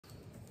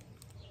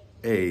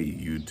Hey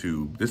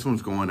YouTube, this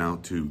one's going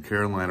out to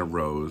Carolina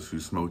Rose,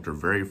 who smoked her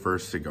very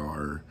first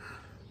cigar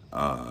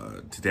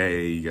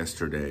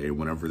yesterday,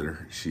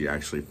 whenever she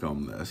actually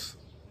filmed this.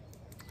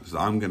 So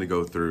I'm gonna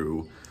go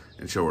through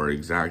and show her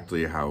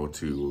exactly how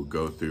to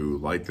go through,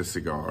 light the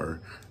cigar,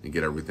 and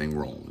get everything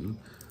rolling.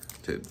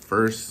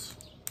 First,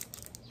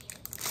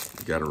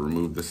 you gotta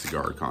remove the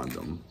cigar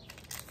condom.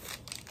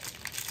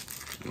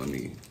 Let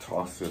me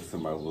toss this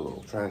in my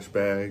little trash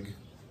bag.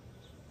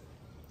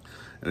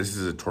 And this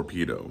is a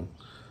torpedo.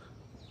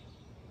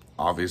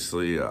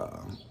 Obviously,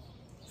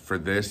 for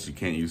this, you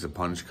can't use a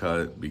punch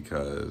cut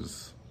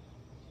because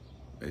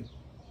it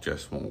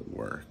just won't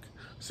work.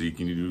 So you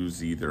can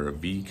use either a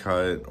V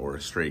cut or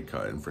a straight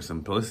cut. And for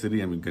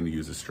simplicity, I'm gonna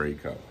use a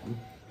straight cut.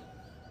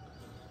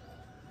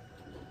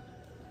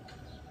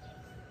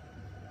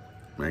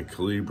 My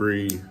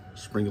Calibri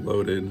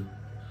spring-loaded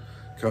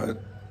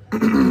cut.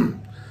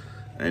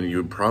 And you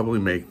would probably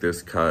make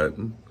this cut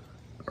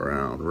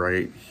around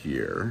right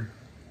here.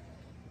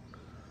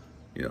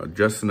 You know,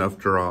 just enough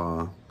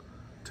draw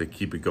to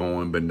keep it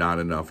going, but not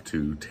enough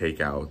to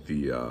take out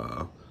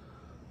the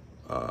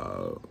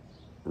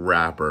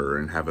wrapper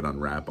and have it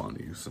unwrap on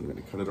you. So I'm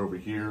gonna cut it over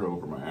here,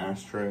 over my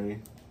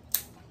ashtray.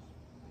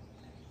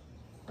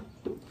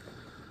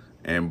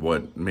 And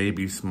what may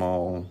be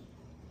small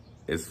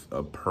is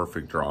a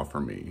perfect draw for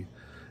me.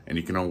 And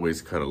you can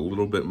always cut a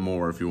little bit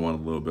more if you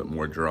want a little bit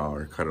more draw,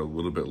 or cut a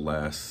little bit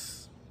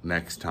less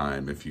next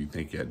time if you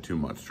think you had too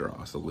much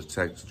draw. So let's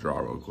check the draw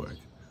real quick.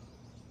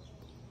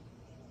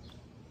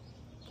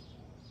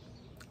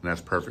 And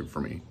that's perfect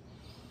for me.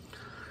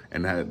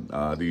 And had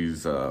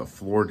these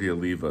Flor de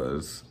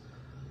Olivas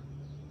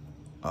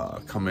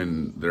come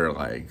in, they're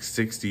like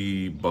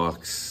 60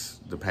 bucks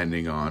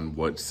depending on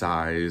what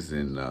size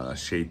and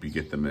shape you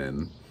get them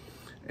in.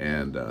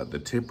 And the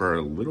tip are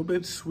a little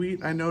bit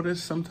sweet, I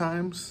notice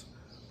sometimes.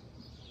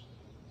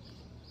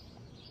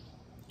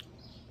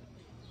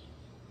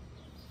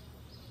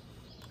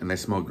 And they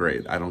smell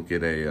great. I don't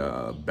get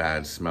a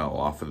bad smell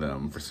off of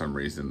them for some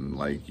reason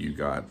like you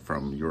got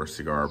from your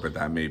cigar, but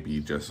that may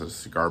be just a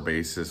cigar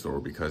basis or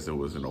because it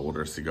was an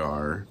older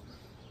cigar.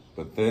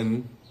 But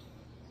then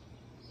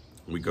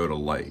we go to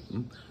light.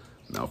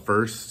 Now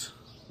first,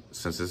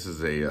 since this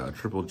is a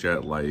triple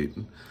jet light,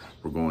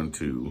 we're going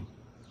to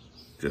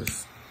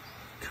just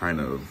kind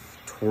of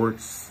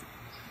torch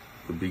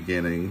the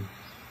beginning.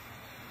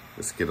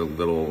 Let's get a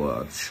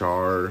little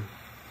char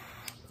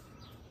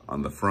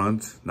on the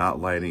front,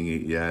 not lighting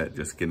it yet,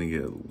 just getting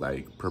it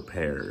like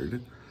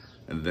prepared.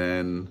 And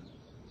then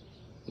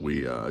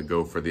we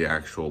go for the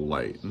actual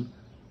light.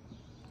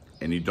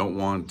 And you don't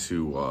want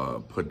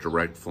to put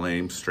direct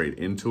flame straight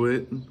into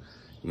it.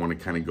 You want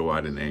to kind of go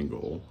at an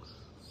angle.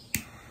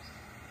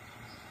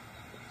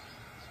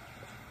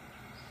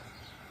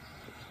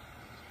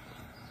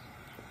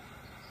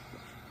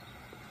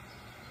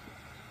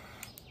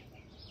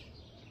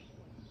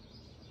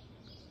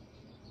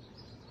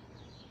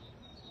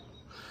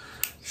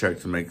 Check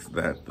to make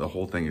that the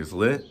whole thing is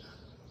lit.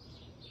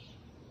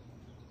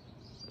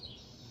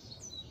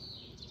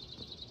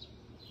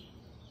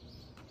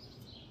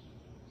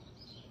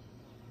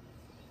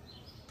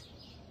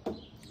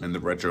 And the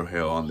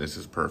retrohale on this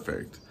is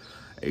perfect.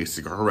 A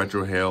cigar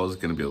retrohale is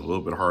gonna be a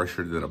little bit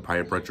harsher than a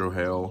pipe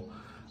retrohale,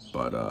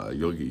 but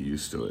you'll get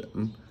used to it.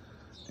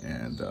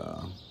 And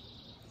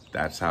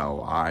that's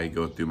how I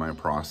go through my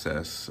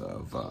process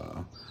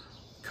of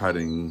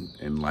cutting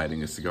and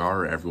lighting a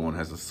cigar. Everyone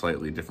has a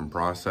slightly different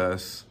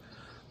process,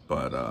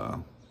 but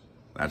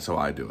that's how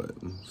I do it.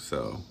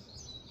 So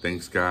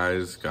thanks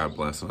guys, God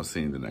bless, and I'll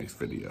see you in the next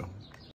video.